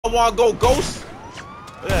I wanna go ghost.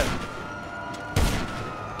 Yeah.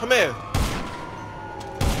 Come here.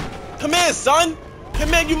 Come here, son. Come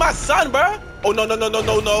here, you my son, bruh. Oh, no, no, no, no,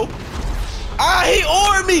 no, no. Ah, he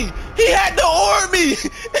ored me. He had to ore me.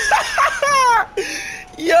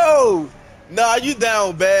 Yo. Nah, you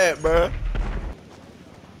down bad, bruh.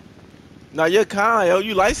 Nah, you're kind, yo.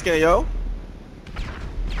 You light skinned, yo.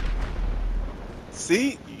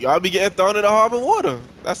 See? Y'all be getting thrown in the harbor water.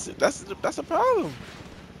 That's a problem.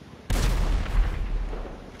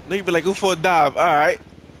 Nigga be like, go for a dive. All right.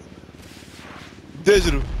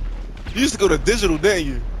 Digital. You used to go to digital, didn't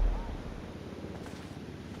you?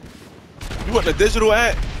 You want the digital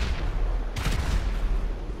at?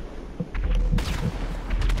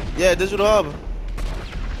 Yeah, digital harbor.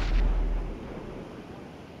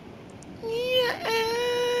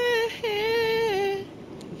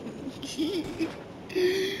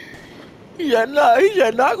 He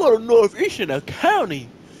said not go to Northeastern County.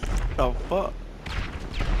 The fuck?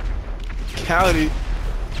 County.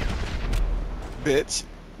 Bitch.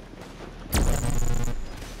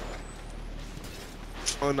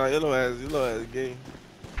 Oh no, your little ass gay.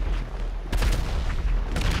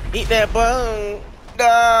 Eat that bone.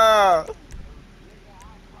 Nah.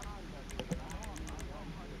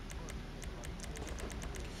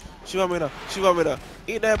 She want me to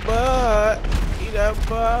eat that butt. Eat that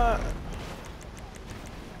butt.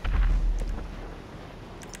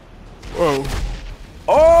 Whoa.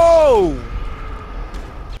 Oh!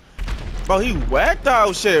 Bro, he whacked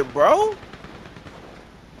out shit, bro.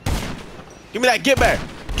 Give me that get back.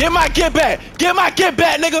 Get my get back. Get my get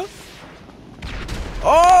back, nigga.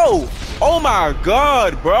 Oh! Oh my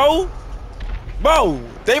god, bro. Bro,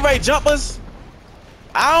 they ready jumpers?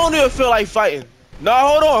 I don't even feel like fighting. No,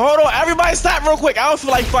 hold on. Everybody stop real quick. I don't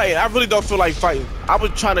feel like fighting. I really don't feel like fighting. I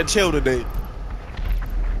was trying to chill today.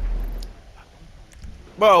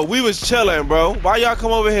 Bro, we was chilling, bro. Why y'all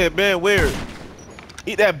come over here being weird?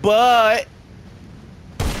 Eat that butt.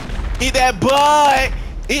 Eat that butt.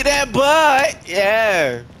 Eat that butt.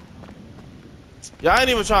 Yeah. Y'all ain't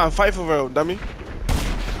even trying to fight for real, dummy.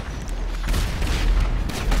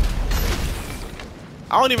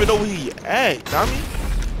 I don't even know where he at, dummy.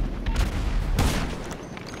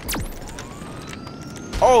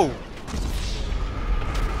 Oh.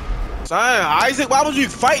 Son, Isaac, why would you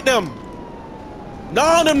fight them?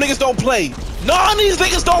 None of them niggas don't play. None of these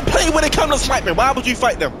niggas don't play when it comes to sniping. Why would you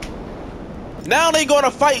fight them? Now they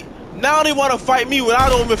gonna fight. Now they wanna fight me when I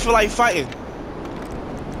don't even feel like fighting.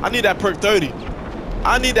 I need that perk 30.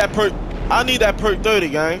 I need that perk 30,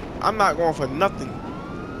 gang. I'm not going for nothing.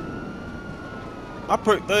 My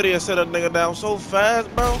perk 30 has set a nigga down so fast,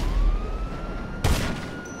 bro.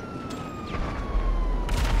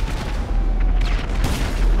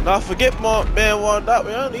 Now forget being warmed up.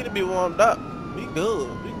 We don't need to be warmed up. We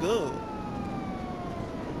good. We good.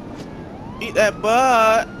 Eat that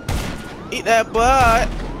butt. Eat that butt.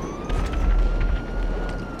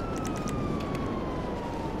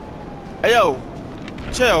 Hey, yo.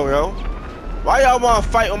 Chill, yo. Why y'all want to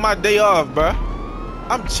fight on my day off, bruh?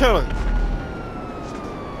 I'm chilling.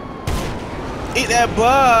 Eat that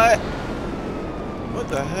butt. What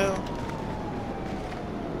the hell?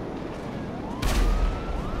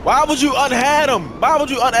 Why would you unhad him? Why would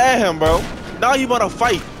you unadd him, bro? Now you want to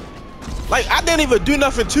fight. Like, I didn't even do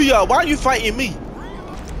nothing to y'all. Why are you fighting me?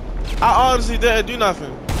 I honestly didn't do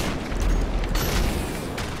nothing.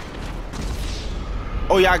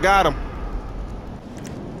 Oh, yeah, I got him.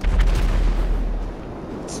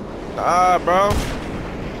 Nah, bro.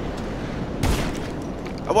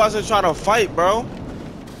 I wasn't trying to fight, bro.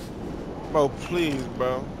 Bro, please,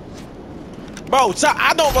 bro. Bro,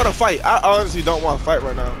 I don't want to fight. I honestly don't want to fight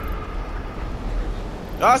right now.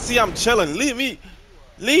 Y'all see I'm chilling. Leave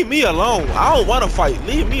me alone. I don't want to fight.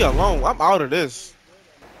 Leave me alone. I'm out of this.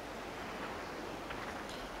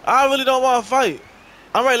 I really don't want to fight.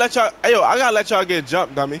 I'm ready to let y'all. Hey, yo, I gotta let y'all get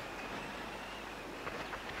jumped, dummy.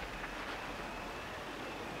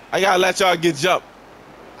 I gotta let y'all get jumped.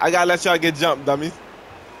 I gotta let y'all get jumped, dummy.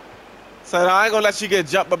 So I ain't gonna let you get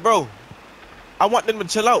jumped, but bro, I want them to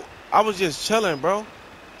chill out. I was just chilling, bro.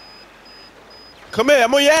 Come here,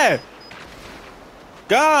 I'm on your ass.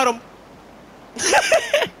 Got him.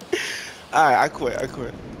 Alright, I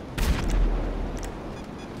quit.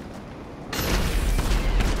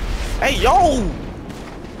 Hey, yo.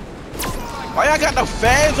 Why y'all got the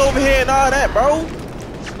fans over here and all that, bro?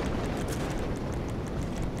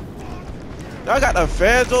 Y'all got the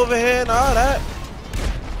fans over here and all that.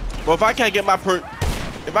 But if I can't get my perk,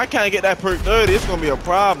 if I can't get that perk 30, it's gonna be a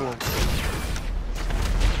problem.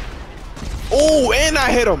 Oh, and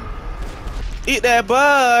I hit him. Eat that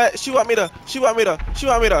butt. She want me to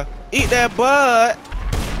eat that butt.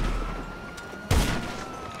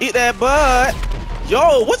 Eat that butt.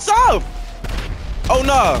 Yo, what's up? Oh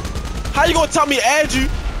no. How you gonna tell me to add you?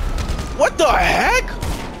 What the heck?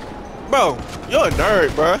 Bro, you're a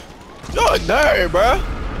nerd, bro. You're a nerd, bro.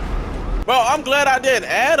 Bro, I'm glad I didn't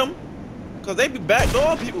add him. Cause they be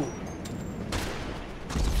backdooring people.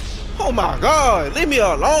 Oh my god, leave me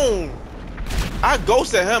alone. I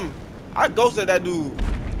ghosted him. I ghosted that dude.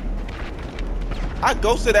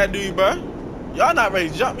 Bro. Y'all not ready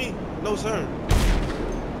to jump me? No, sir.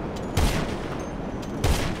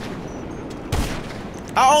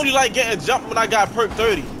 I only like getting jumped when I got perk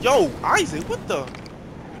 30. Yo, Isaac, what the?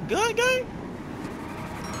 Good game?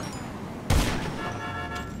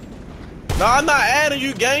 No, I'm not adding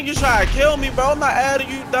you, gang. You try to kill me, bro. I'm not adding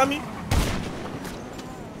you, dummy.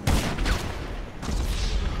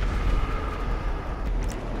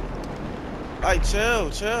 Like,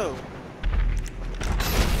 chill.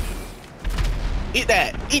 Eat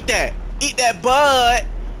that bud.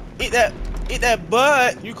 Eat that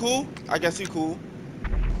bud. You cool? I guess you cool.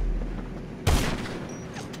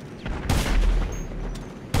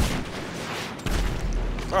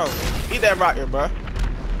 Bro, eat that rocket, bro.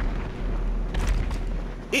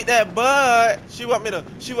 Eat that bud. She want me to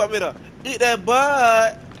eat that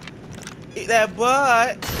bud. Eat that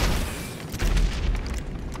bud.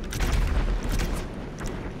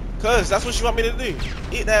 Cause that's what she want me to do.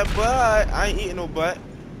 Eat that butt. I ain't eating no butt.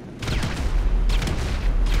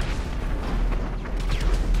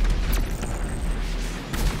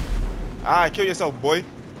 Alright, kill yourself, boy.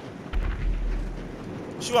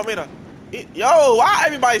 She want me to eat. Yo, why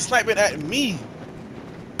everybody sniping at me?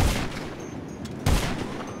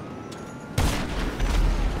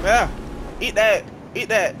 Yeah. Eat that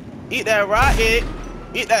rocket.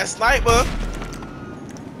 Eat that sniper.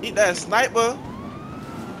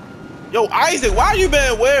 Yo, Isaac, why you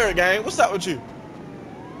been weird, gang? What's up with you?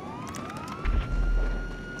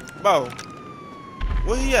 Bro,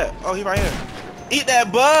 where he at? Oh, he right here. Eat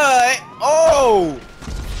that bud. Oh,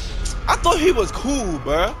 I thought he was cool,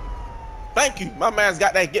 bro. Thank you. My man's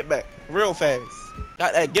got that get back real fast.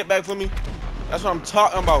 Got that get back for me. That's what I'm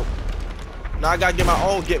talking about. Now I gotta get my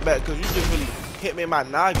own get back because you just really hit me in my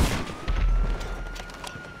noggin.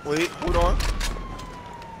 Wait, hold on.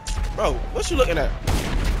 Bro, what you looking at?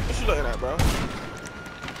 What you looking at, bro?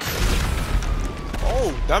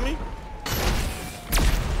 Oh, dummy.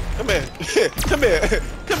 Come here.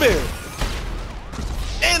 Come here.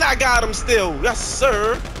 And I got him still. Yes,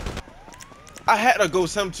 sir. I had to go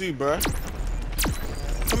some too, bro.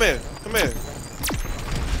 Come here.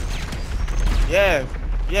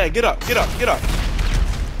 Yeah, get up.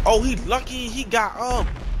 Oh, he lucky. He got up.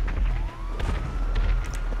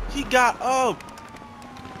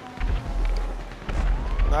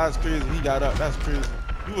 Nah, that's crazy. He got up. That's crazy.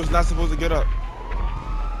 You was not supposed to get up.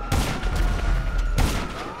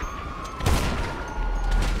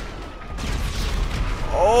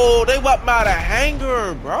 Oh, they went by the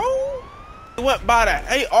hangar, bro. They went by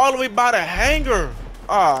the all the way by the hangar.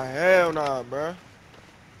 Oh, hell nah, bro.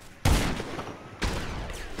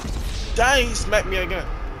 Dang, he smacked me again.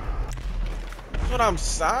 That's what I'm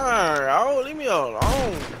saying. Oh, leave me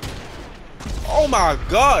alone. Oh my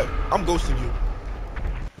god. I'm ghosting you.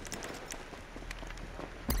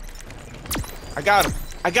 I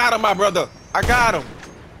got him, my brother. I got him.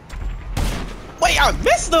 Wait, I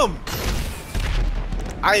missed him.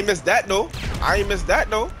 I ain't missed that though. I ain't missed that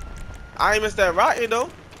rocket though.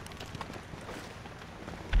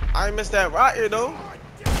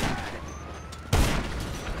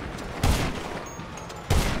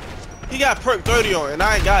 He got perk 30 on and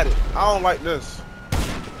I ain't got it. I don't like this.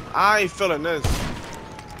 I ain't feeling this.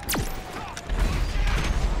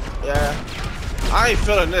 Yeah. I ain't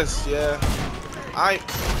feeling this, yeah.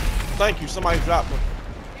 Thank you, somebody dropped him.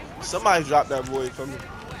 Somebody dropped that boy for me.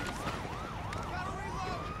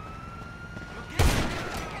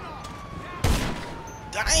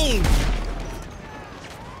 Dang!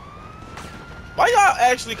 Why y'all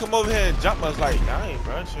actually come over here and jump us like, dang,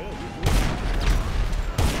 bro, shit.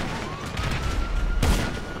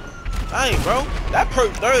 Dang, bro. That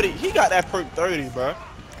perk 30, he got that perk 30, bro.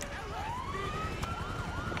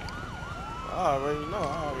 I already know,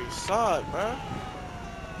 I already saw it, bro.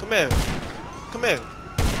 Come here,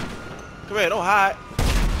 don't hide.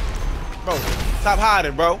 Bro, stop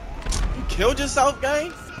hiding, bro. You killed yourself,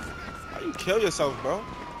 gang? Why you kill yourself, bro?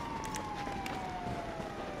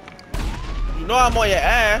 You know I'm on your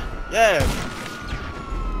ass. Yeah.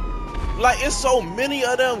 Like, it's so many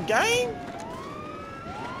of them, gang.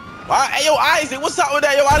 Why? Hey, yo, Isaac, what's up with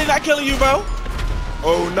that? Yo, why they not killing you, bro?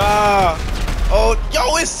 Oh, nah. Oh,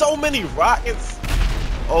 yo, it's so many rockets.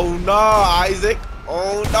 Oh no, Isaac.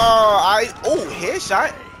 Oh no, oh,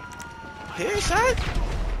 headshot. Headshot.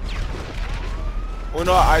 Oh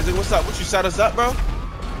no, Isaac, what's up? What you set us up, bro?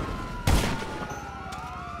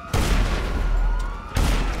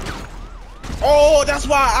 Oh, that's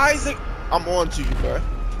why Isaac. I'm on to you, bro.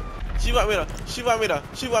 She want me to.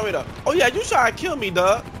 Oh yeah, you try to kill me,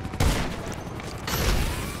 dog.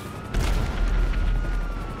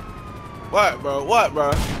 What, bro? What,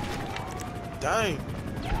 bro? Dang.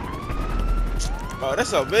 Bro,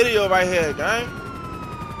 that's a video right here, gang.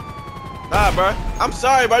 Nah, bro. I'm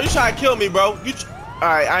sorry, bro. You trying to kill me, bro.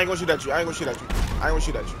 Alright, I ain't gonna shoot at you. I ain't gonna shoot at you. I ain't gonna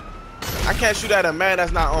shoot at you. I can't shoot at a man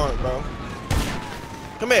that's not on, bro.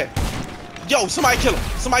 Come here. Yo, somebody kill him.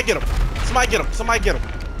 Somebody get him. Somebody get him. Somebody get him.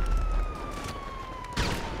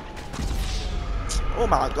 Oh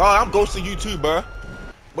my god, I'm ghosting you too, bro.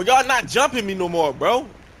 But y'all not jumping me no more, bro.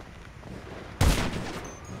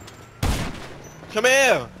 Come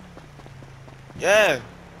here. Yeah.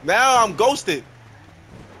 Now I'm ghosted.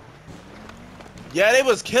 Yeah, they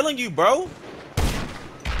was killing you, bro.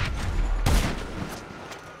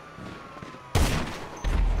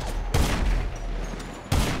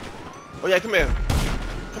 Oh yeah, come here.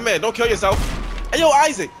 Come here, don't kill yourself. Hey yo,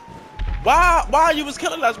 Isaac. Why you was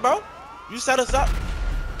killing us, bro? You set us up?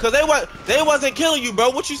 Cause they wasn't killing you, bro.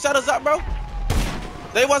 What you set us up, bro?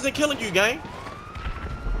 They wasn't killing you, gang.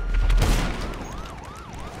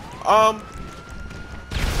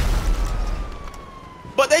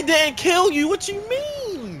 But they didn't kill you. What you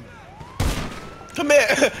mean? Come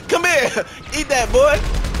here. Come here. Eat that, boy.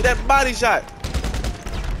 Eat that body shot.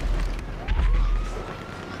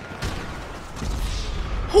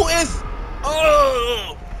 Who is?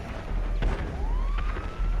 Oh.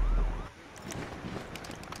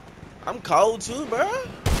 I'm cold too, bro.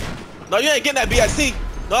 No, you ain't getting that BST.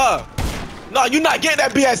 No, you not getting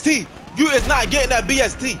that BST. You is not getting that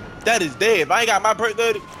BST. That is dead. If I ain't got my perk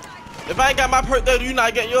 30, if I ain't got my perk 30, you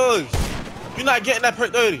not getting yours. You not getting that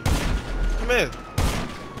perk 30. Come here.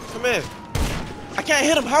 Come here. I can't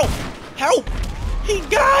hit him. Help. Help. He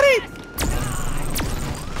got it.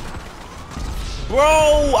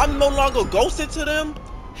 Bro, I'm no longer ghosted to them.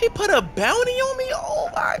 He put a bounty on me. Oh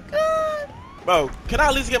my god. Bro, can I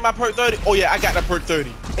at least get my perk 30? Oh yeah, I got that perk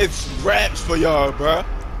 30. It's raps for y'all, bro.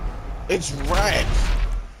 It's raps.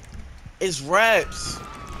 It's raps.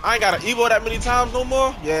 I ain't got an Evo that many times no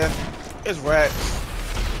more. Yeah, it's raps.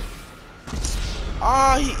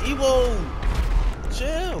 Ah, he Evo.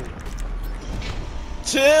 Chill.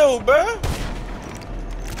 Chill, bro.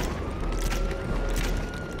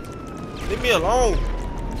 Leave me alone.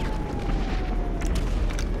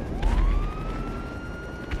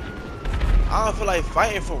 I don't feel like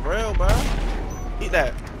fighting for real, bro. Eat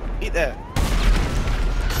that. Eat that.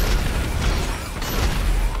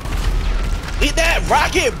 Eat that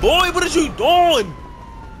rocket, boy. What are you doing?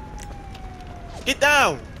 Get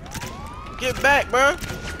down. Get back, bro.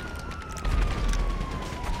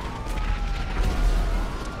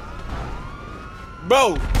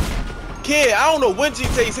 Bro, kid, I don't know when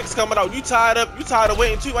GTA6 coming out. You tired of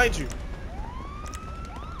waiting too, ain't you?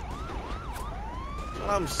 That's what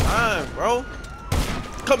I'm saying, bro.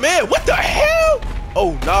 Come here. What the hell?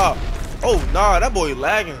 Oh nah. Oh nah, that boy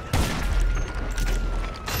lagging.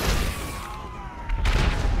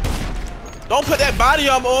 Don't put that body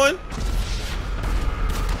armor on.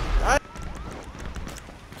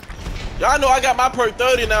 Y'all know I got my perk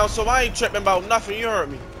 30 now, so I ain't tripping about nothing. You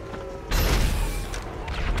heard me.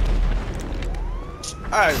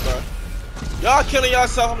 Alright, bro. Y'all killing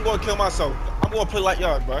yourself, I'm gonna kill myself. I'm gonna play like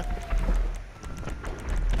y'all, bro.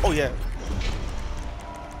 Oh, yeah.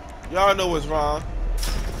 Y'all know what's wrong.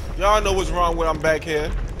 Y'all know what's wrong when I'm back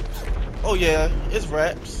here. Oh, yeah. It's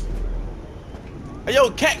raps. Hey,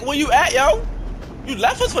 yo, Cat, where you at, yo? You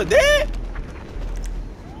left us for dead?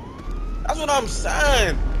 That's what I'm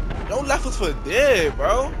saying. Don't left us for dead,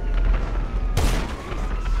 bro.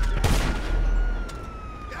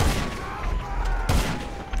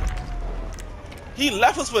 He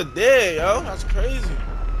left us for dead, yo. That's crazy.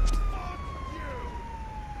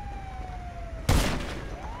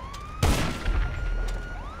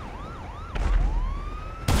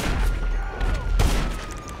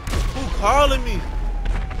 Who calling me?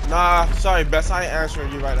 Nah, sorry, Bess. I ain't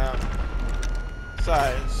answering you right now.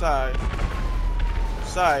 Sorry,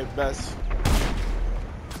 Bess.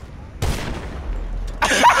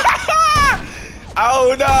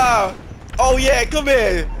 Oh no! Oh yeah, come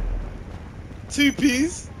here.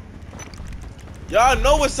 2-piece. Y'all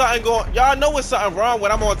know what's something going. Y'all know what's something wrong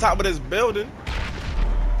when I'm on top of this building.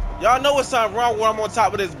 Y'all know what's something wrong when I'm on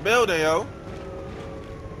top of this building, yo.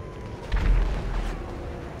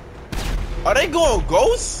 Are they going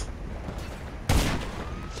ghosts?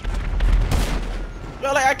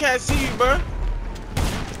 Yo, like I can't see you, bro.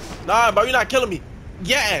 Nah, bro, you're not killing me.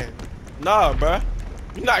 Yeah. Nah, bro.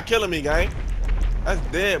 You're not killing me, gang. That's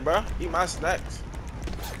dead, bro. Eat my snacks.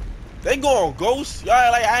 They going ghosts.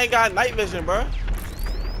 Y'all like I ain't got night vision, bro.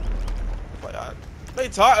 What they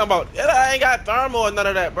talking about? I ain't got thermal or none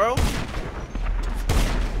of that, bro.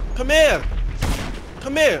 Come here.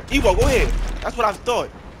 Come here. Evo, go ahead. That's what I thought.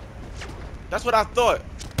 That's what I thought.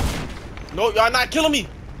 No, y'all not killing me.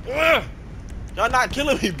 Y'all not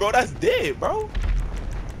killing me, bro. That's dead, bro.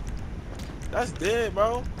 That's dead,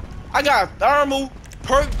 bro. I got thermal,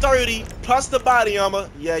 perk 30, plus the body armor.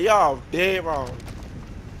 Yeah, y'all dead wrong.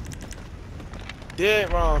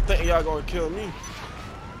 Dead wrong. Thinking y'all gonna kill me.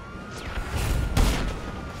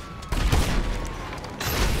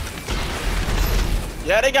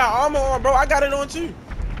 Yeah, they got armor on, bro. I got it on too.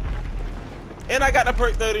 And I got the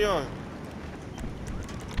perk 30 on.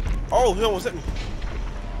 Oh, he almost hit me.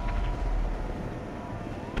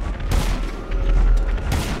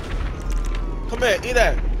 Come here, eat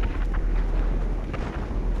that.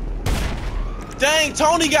 Dang,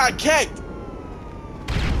 Tony got kicked.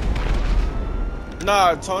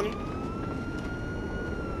 Nah, Tony.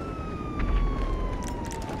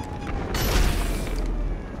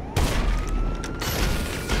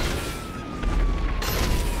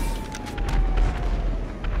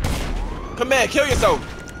 Come here, kill yourself.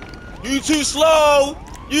 You too slow.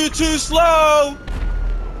 You too slow.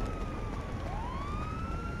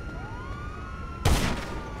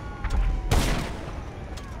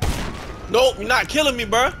 Nope, you're not killing me,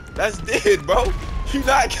 bro. That's dead, bro. You're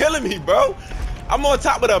not killing me, bro. I'm on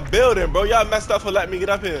top of the building, bro. Y'all messed up for letting me get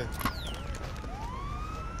up here.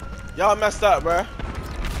 Y'all messed up, bro.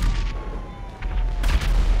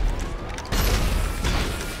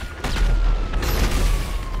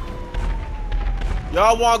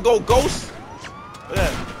 Y'all want to go ghost? Yeah.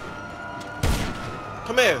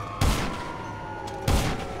 Come here.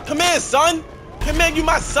 Come here, son. Come here, you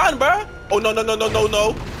my son, bro. Oh, no, no, no, no, no,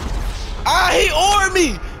 no. Ah, he ored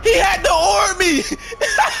me. He had to ore me.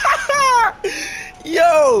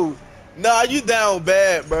 Yo. Nah, you down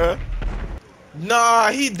bad, bro.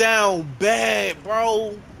 Nah, he down bad,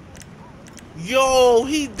 bro. Yo,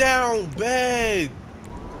 he down bad.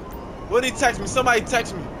 What did he text me? Somebody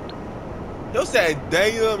text me. Yo said,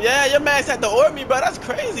 damn. Yeah, your man had to ore me, bro. That's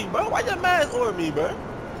crazy, bro. Why your man ore me, bro?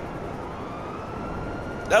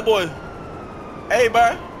 That boy. Hey,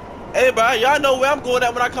 bro. Hey, bro. Y'all know where I'm going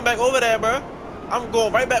at when I come back over there, bro. I'm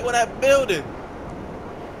going right back with that building.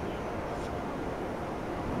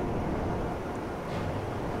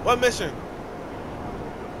 What mission?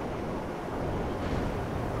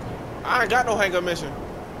 I ain't got no hang-up mission.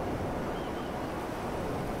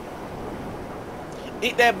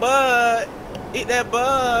 Eat that bud. Eat that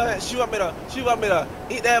bud. She want me to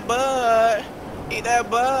eat that bud. Eat that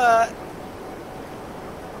bud.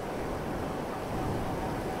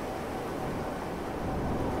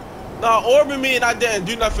 Nah, orbing me and I didn't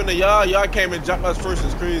do nothing to y'all. Y'all came and jumped us first.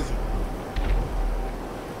 It's crazy.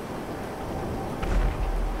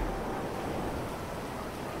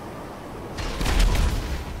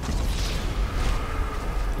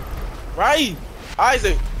 Right?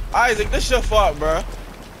 Isaac, this your fault, bro.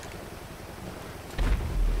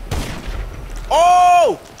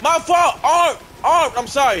 Oh, my fault. Arm. I'm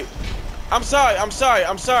sorry.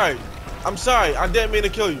 I didn't mean to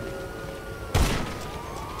kill you.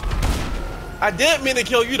 I didn't mean to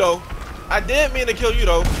kill you, though.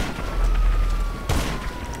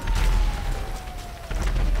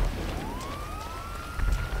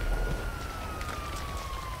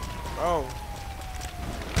 Oh.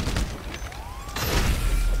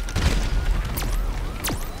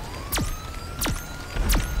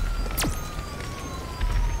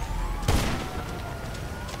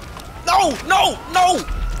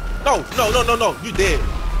 No. You dead.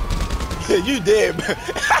 You dead, bro.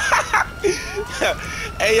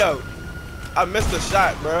 Hey, yo. I missed a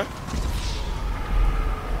shot, bro.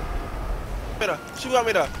 She want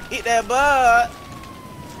me to eat that bud.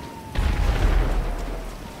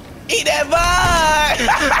 Eat that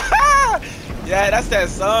bud. Yeah, that's that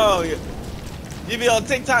song. You be on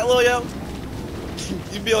TikTok, Lil yo?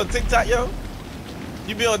 You be on TikTok, yo?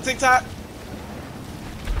 You be on TikTok?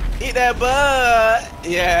 Eat that bud.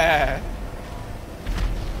 Yeah.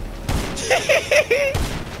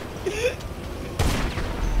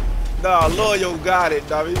 Nah, Loyal got it,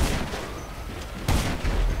 dummy.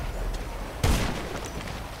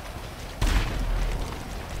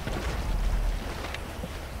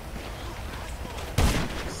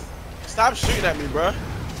 Stop shooting at me, bro.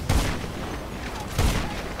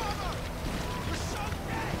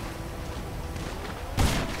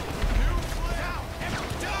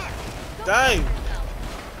 Dang.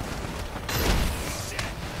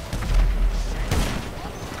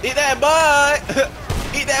 Eat that butt.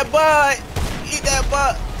 Eat that butt. Eat that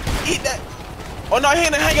butt. Eat that. Oh no, he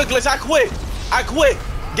in the hanger glitch. I quit. I quit.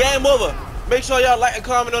 Game over. Make sure y'all like and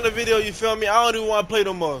comment on the video. You feel me? I don't even want to play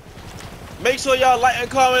no more. Make sure y'all like and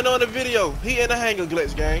comment on the video. He in the hanger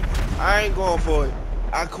glitch, gang. I ain't going for it.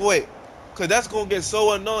 I quit. Cause that's gonna get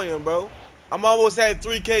so annoying, bro. I'm almost at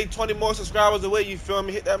 3K, 20 more subscribers away. You feel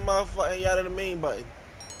me? Hit that motherfucking y'all in the main button.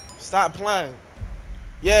 Stop playing.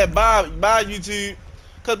 Yeah, bye YouTube.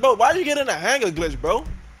 Cause bro, why you get in a hanger glitch, bro?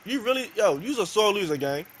 You really, yo, you's a sore loser,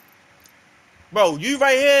 gang. Bro, you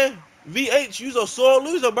right here, VH, you's a sore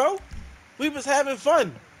loser, bro. We was having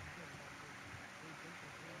fun.